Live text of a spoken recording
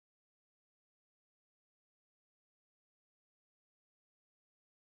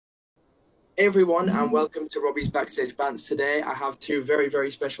Hey everyone, and welcome to Robbie's Backstage Bants. Today I have two very, very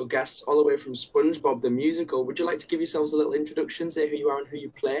special guests all the way from SpongeBob the Musical. Would you like to give yourselves a little introduction, say who you are and who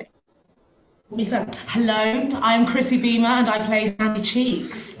you play? Hello, I'm Chrissie Bhima and I play Sandy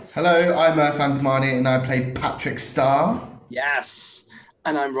Cheeks. Hello, I'm Irfan Damani and I play Patrick Starr. Yes,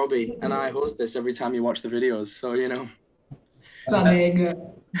 and I'm Robbie, and I host this every time you watch the videos, so you know. Stunning.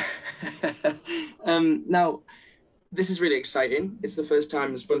 Now, this is really exciting. It's the first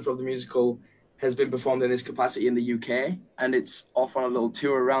time SpongeBob the Musical has been performed in this capacity in the UK, and it's off on a little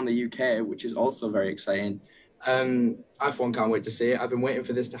tour around the UK, which is also very exciting. I for one can't wait to see it. I've been waiting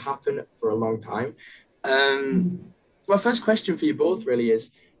for this to happen for a long time. My first question for you both really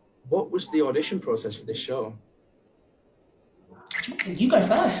is, what was the audition process for this show? You go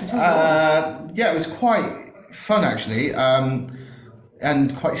first. Yeah, it was quite fun actually,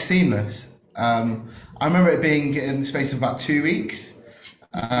 and quite seamless. I remember it being in the space of about 2 weeks,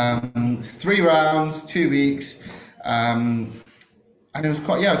 3 rounds, 2 weeks, and it was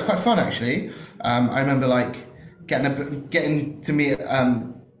quite fun actually. I remember like getting to meet,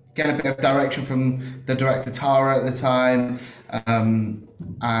 getting a bit of direction from the director Tara at the time,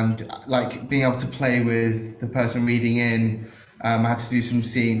 and like being able to play with the person reading in. I had to do some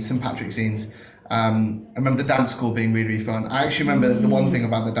scenes, some Patrick scenes. I remember the dance school being really, really fun. I actually remember the one thing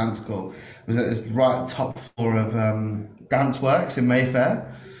about the dance school was that it's right at the top floor of Dance Works in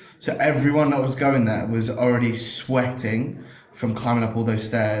Mayfair. So everyone that was going there was already sweating from climbing up all those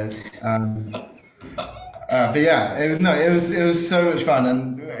stairs. But yeah, it was so much fun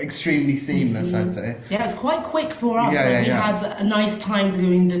and extremely seamless, I'd say. Yeah, it was quite quick for us. We had a nice time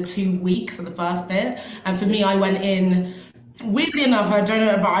doing the 2 weeks of the first bit, and for me, I went in. Weirdly enough, I don't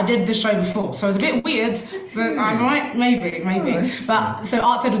know, but I did this show before, so it was a bit weird. So I'm right, maybe. But so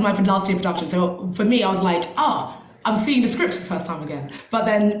Art said was my last year production. So for me, I was like, I'm seeing the script for the first time again. But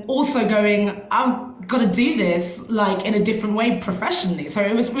then also going, I've got to do this like in a different way professionally. So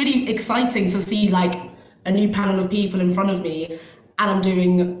it was really exciting to see like a new panel of people in front of me, and I'm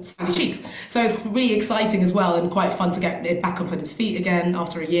doing Sandy Cheeks. So it's really exciting as well, and quite fun to get it back up on his feet again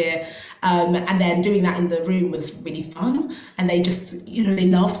after a year. And then doing that in the room was really fun. And they just, they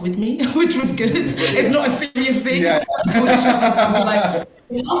laughed with me, which was good. It's not a serious thing. Yeah. Sometimes you're like,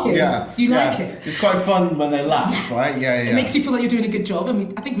 you like it? Yeah. You like it? It's quite fun when they laugh, right? Yeah. It makes you feel like you're doing a good job. I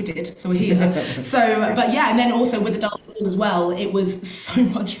mean, I think we did, so we're here. So, but yeah, and then also with the dance school as well, it was so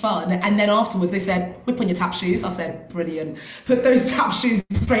much fun. And then afterwards they said, whip on your tap shoes. I said, brilliant. Put those tap shoes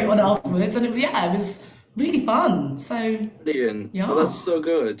straight on afterwards. And it was really fun. So Brilliant. yeah. Well, that's so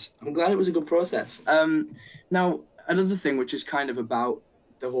good. I'm glad it was a good process. Now, another thing which is kind of about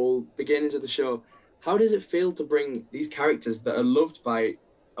the whole beginnings of the show, how does it feel to bring these characters that are loved by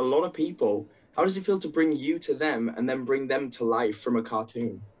a lot of people? How does it feel to bring you to them and then bring them to life from a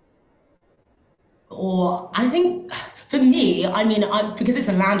cartoon? Or I think for me, I mean, because it's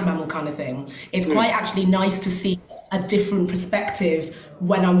a land mammal kind of thing, it's quite actually nice to see a different perspective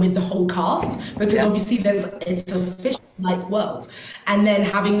when I'm with the whole cast, because obviously it's a fish-like world, and then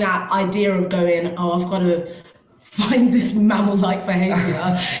having that idea of going, I've got to find this mammal-like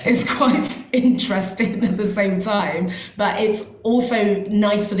behaviour is quite interesting at the same time, but it's also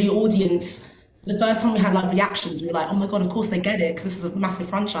nice for the audience. The first time we had like reactions, we were like, oh my God, of course they get it, because this is a massive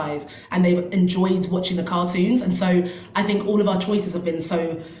franchise and they've enjoyed watching the cartoons. And so I think all of our choices have been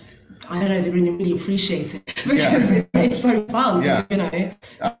so, I don't know, they really, really appreciate it because it's so fun,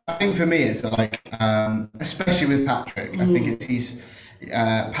 I think for me, it's like, especially with Patrick, I think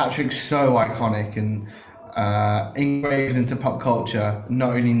Patrick's so iconic and engraved into pop culture,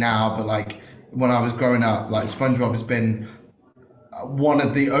 not only now, but like when I was growing up, like SpongeBob has been one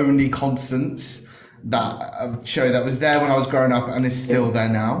of the only constants that show that was there when I was growing up and is still there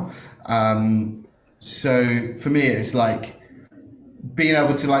now. So for me, it's like being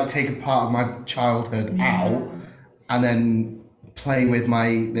able to like take a part of my childhood out and then play with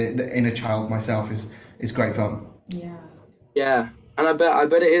the inner child myself is great fun. Yeah, and I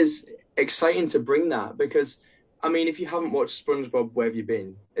bet it is exciting to bring that, because I mean, if you haven't watched SpongeBob, where have you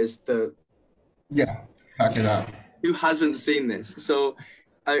been? Exactly that. Who hasn't seen this? So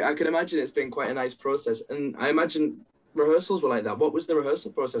I can imagine it's been quite a nice process, and I imagine rehearsals were like that. What was the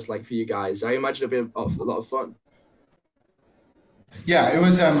rehearsal process like for you guys? I imagine it'd be a lot of fun. Yeah, it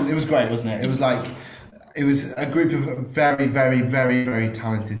was great, wasn't it? It was a group of very, very, very, very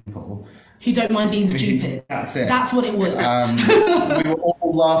talented people who don't mind being stupid. That's it. That's what it was. We were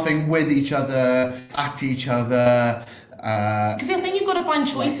all laughing with each other, at each other. Because I think you've got to find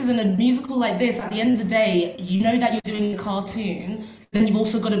choices in a musical like this. At the end of the day, you know that you're doing a cartoon, then you've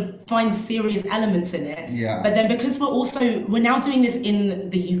also got to find serious elements in it. Yeah. But then because we're now doing this in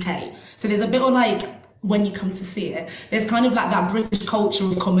the UK, so there's a bit of like, when you come to see it, there's kind of like that British culture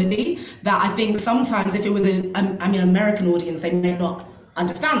of comedy that I think sometimes if it was American audience, they may not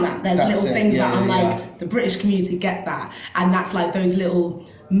understand that. There's little things that I'm like, the British community get that. And that's like those little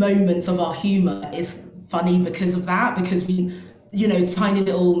moments of our humour is funny because of that, because we, tiny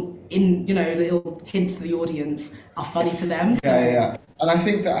little little hints to the audience are funny to them. So. Yeah. And I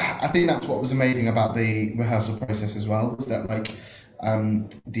think that's what was amazing about the rehearsal process as well, was that like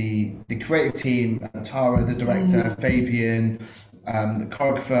the creative team, Tara, the director, Fabian, the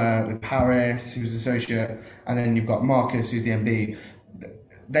choreographer with Paris, who's associate, and then you've got Marcus, who's the MD.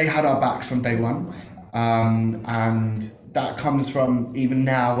 They had our backs from day one, and that comes from even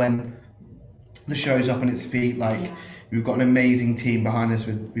now when the show's up on its feet. Like, we've got an amazing team behind us.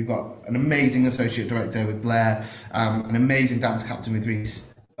 We've got an amazing associate director with Blair, an amazing dance captain with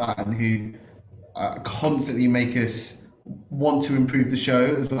Reese, who constantly make us want to improve the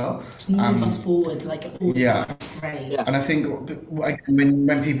show as well. Just move us forward, like all the time. It's great. Yeah. And I think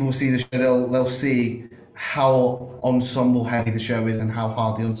when people see the show, they'll see how ensemble heavy the show is and how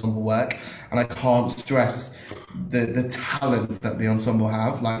hard the ensemble work. And I can't stress the talent that the ensemble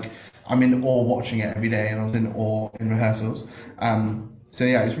have. Like, I'm in awe watching it every day, and I was in awe in rehearsals. So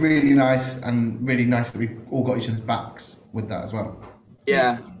yeah, it's really nice, and really nice that we've all got each other's backs with that as well.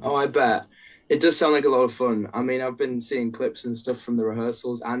 Yeah, I bet. It does sound like a lot of fun. I mean, I've been seeing clips and stuff from the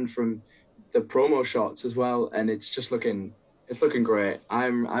rehearsals and from the promo shots as well, and it's looking great.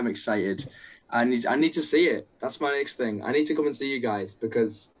 I'm excited. I need to see it. That's my next thing. I need to come and see you guys,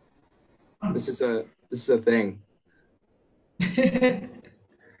 because this is a thing.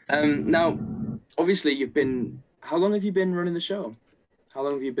 Now, obviously, how long have you been running the show? How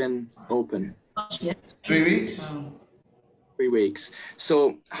long have you been open? 3 weeks. 3 weeks.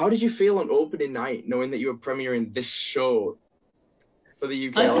 So how did you feel on opening night, knowing that you were premiering this show for the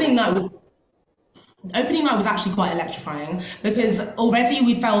UK? Opening night was actually quite electrifying, because already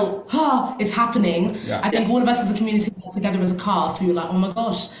we felt, it's happening. I think all of us as a community together as a cast, we were like, oh my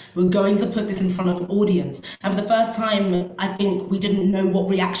gosh, we're going to put this in front of an audience. And for the first time, I think we didn't know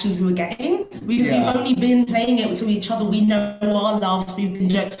what reactions we were getting, because we've only been playing it to each other. We know our laughs, we've been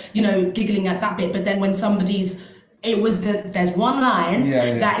giggling at that bit, but then when there's one line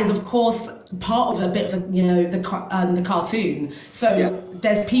that is of course part of a bit of the cartoon. So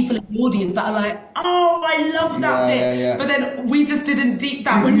there's people in the audience that are like, oh, I love that bit. But then we just didn't deep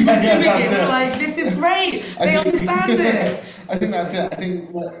that when we were doing it. We're like, this is great. They understand it. I think that's it. I think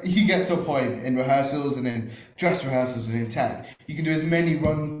you get to a point in rehearsals and in dress rehearsals and in tech, you can do as many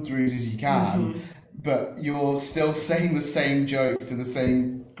run-throughs as you can, but you're still saying the same joke to the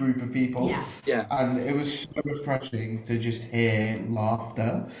same group of people. And it was so refreshing to just hear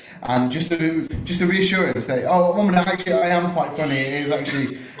laughter and just a reassurance that, oh, woman, actually I am quite funny.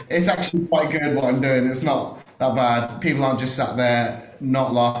 It's actually quite good what I'm doing. It's not that bad. People aren't just sat there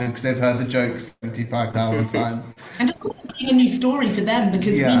not laughing because they've heard the jokes 75,000 times. And just seeing a new story for them,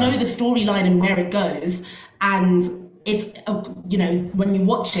 because we know the storyline and where it goes, and it's, when you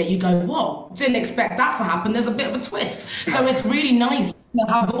watch it, you go, whoa, didn't expect that to happen. There's a bit of a twist. So it's really nice to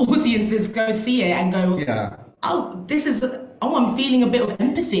have audiences go see it and go, I'm feeling a bit of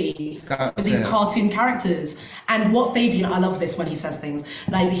empathy for these cartoon characters. And what Fabian, I love this when he says things,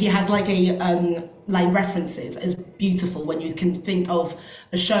 like he has like references is beautiful when you can think of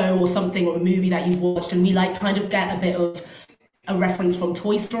a show or something or a movie that you've watched, and we like kind of get a bit of a reference from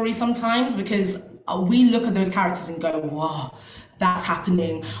Toy Story sometimes, because we look at those characters and go, wow, that's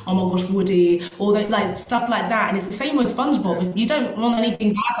happening. Oh my gosh, Woody, all that, like stuff like that. And it's the same with SpongeBob. You don't want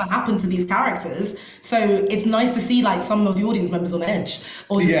anything bad to happen to these characters, so it's nice to see like some of the audience members on edge,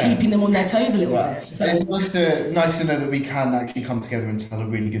 or just keeping them on their toes a little bit. So it's nice to know that we can actually come together and tell a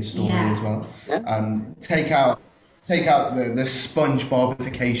really good story as well. Take out the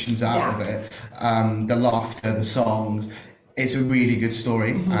SpongeBobifications out of it, the laughter, the songs. It's a really good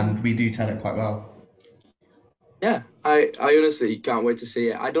story, and we do tell it quite well. Yeah, I honestly can't wait to see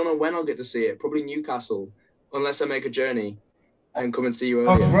it. I don't know when I'll get to see it. Probably Newcastle, unless I make a journey and come and see you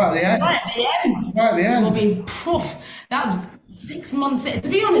earlier. Oh, right at the end. Right at the end. Right at the end. Will be that was 6 months. To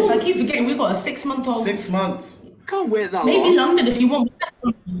be honest, I keep forgetting we've got a 6-month-old. 6 months. Can't wait that long. Maybe London if you want.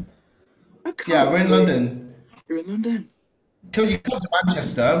 Yeah, we're in London. You're in London. You come to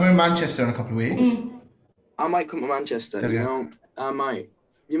Manchester. We're in Manchester in a couple of weeks. I might come to Manchester. I might.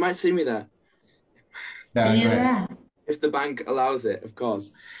 You might see me there. See you there. If the bank allows it, of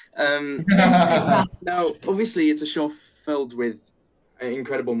course. Now, obviously, it's a show filled with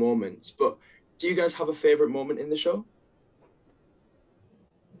incredible moments, but do you guys have a favourite moment in the show?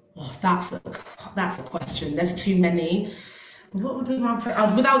 Oh, that's a question. There's too many. What would be my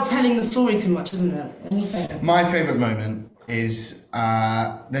favorite? Without telling the story too much, isn't it? My favourite moment is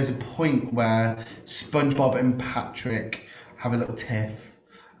there's a point where SpongeBob and Patrick have a little tiff,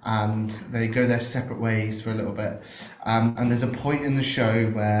 and they go their separate ways for a little bit. And there's a point in the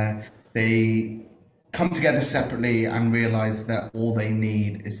show where they come together separately and realise that all they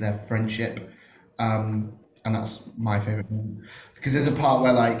need is their friendship. And that's my favourite moment. Because there's a part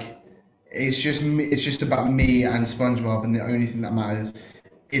where like it's just about me and SpongeBob, and the only thing that matters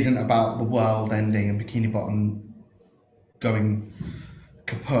isn't about the world ending and Bikini Bottom going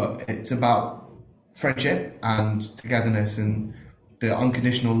kaput. It's about friendship and togetherness and the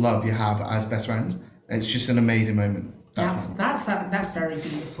unconditional love you have as best friends. It's just an amazing moment. That's very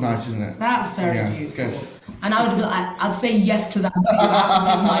beautiful. Nice, isn't it? That's very beautiful. It's good. And I'd say yes to that. So you have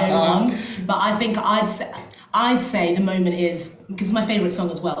to be my own one. But I think I'd say the moment is, because it's my favourite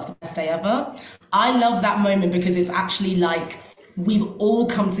song as well, it's the best day ever. I love that moment because it's actually like we've all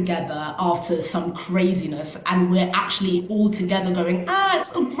come together after some craziness and we're actually all together going,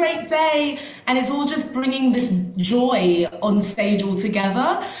 it's a great day. And it's all just bringing this joy on stage all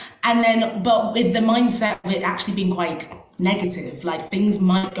together. And then, but with the mindset of it actually being quite negative, like things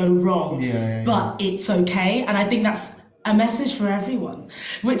might go wrong, but it's okay. And I think that's a message for everyone,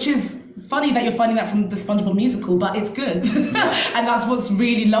 which is funny that you're finding that from the SpongeBob musical, but it's good. And that's what's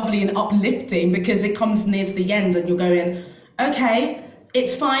really lovely and uplifting, because it comes near to the end and you're going, okay,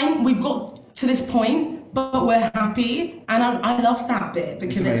 it's fine, we've got to this point, but we're happy. And I love that bit,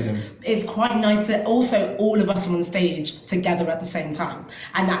 because it's quite nice to also all of us are on stage together at the same time.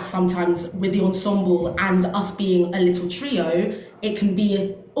 And that's sometimes with the ensemble and us being a little trio, it can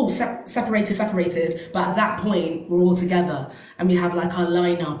be separated, but at that point we're all together and we have like our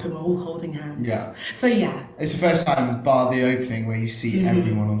lineup and we're all holding hands. Yeah. So yeah. It's the first time, bar the opening, where you see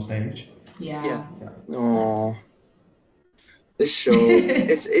everyone on stage. Yeah. Oh, this show,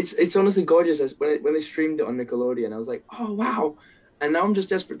 it's honestly gorgeous. When they streamed it on Nickelodeon, I was like, oh wow, and now I'm just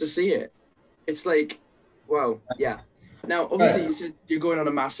desperate to see it. It's like, wow, yeah. Now, obviously, you said you're going on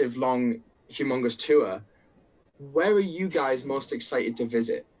a massive, long, humongous tour. Where are you guys most excited to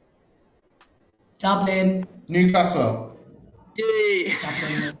visit? Dublin. Newcastle. Yay!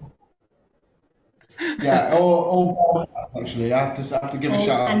 Dublin. Yeah, or Belfast, actually. I have to give a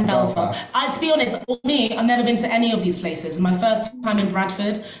shout out to Belfast. To be honest, me, I've never been to any of these places. My first time in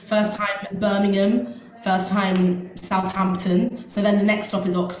Bradford, first time Birmingham, first time Southampton. So then the next stop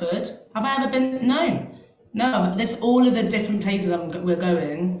is Oxford. Have I ever been? No. But there's all of the different places we're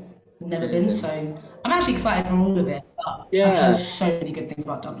going. I've never been, so I'm actually excited for all of it. But I've heard so many good things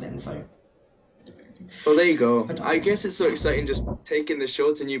about Dublin, so. Well, there you go. I guess it's so exciting just taking the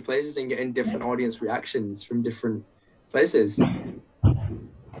show to new places and getting different audience reactions from different places. So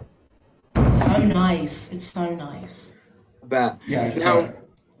nice. It's so nice. I bet. Yeah. Now,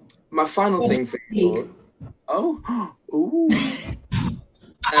 my final thing for you. Oh, ooh. It's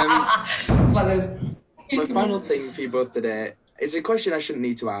like this. My final thing for you both today is a question I shouldn't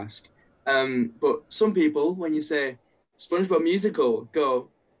need to ask. But some people, when you say SpongeBob musical, go,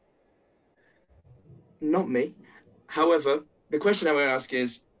 not me. However, the question I want to ask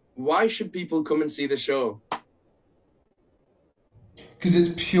is, why should people come and see the show? Because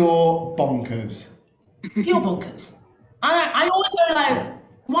it's pure bonkers. Pure bonkers. I always go like,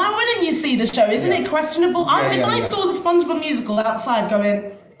 why wouldn't you see the show? Isn't it questionable? If I saw the SpongeBob musical outside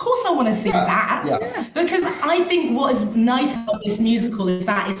going, of course I want to see that. Yeah. Because I think what is nice about this musical is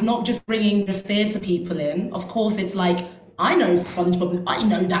that it's not just bringing just theatre people in. Of course, it's like, I know SpongeBob, I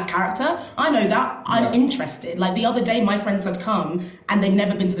know that character, I know that, I'm interested. Like the other day, my friends had come and they've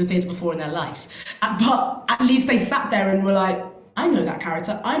never been to the theatre before in their life. But at least they sat there and were like, I know that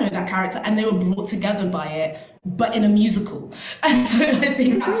character, and they were brought together by it, but in a musical. And so I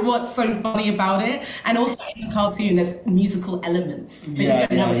think that's what's so funny about it. And also in the cartoon, there's musical elements. They just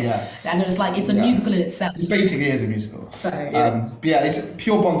don't know it. And it's like, it's a musical in itself. It basically is a musical. So, it's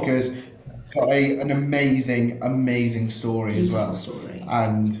pure bonkers. Got an amazing story as well. Story.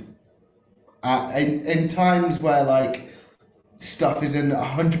 And in times where like stuff isn't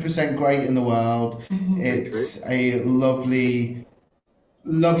 100% great in the world, it's a lovely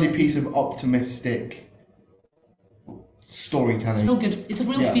piece of optimistic storytelling. It's feel good. It's a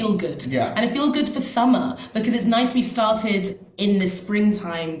real feel good. Yeah. And it feel good for summer, because it's nice we've started in the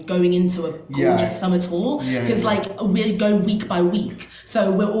springtime going into a gorgeous summer tour, because like we'll go week by week. So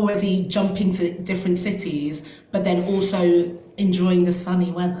we're already jumping to different cities, but then also enjoying the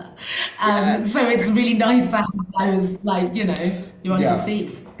sunny weather. So it's really nice to have those, like, you're under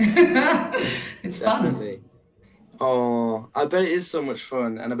sea. It's fun. Definitely. Oh, I bet it is so much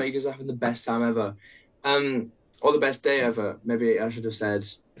fun, and I bet you guys are having the best time ever. Or the best day ever. Maybe I should have said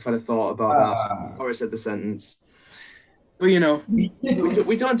if I'd have thought about that, or I said the sentence. But we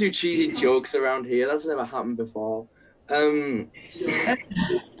don't do cheesy jokes around here. That's never happened before. Um,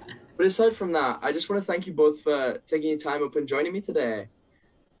 but aside from that, I just want to thank you both for taking your time up and joining me today.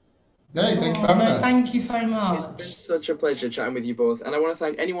 No, thank you for having us. Thank you so It's much. been such a pleasure chatting with you both, and I want to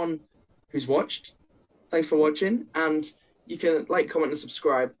thank anyone who's watched. Thanks for watching, and you can like, comment, and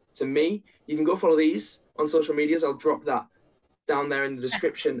subscribe to me. You can go follow these on social medias. I'll drop that down there in the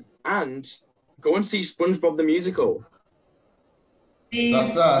description, and go and see SpongeBob the Musical.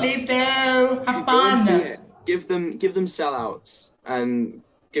 Please, please do. Have Go and see fun. it. Give them sellouts and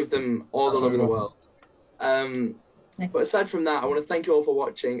give them all the love in the world. But aside from that, I want to thank you all for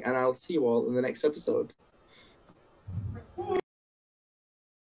watching, and I'll see you all in the next episode.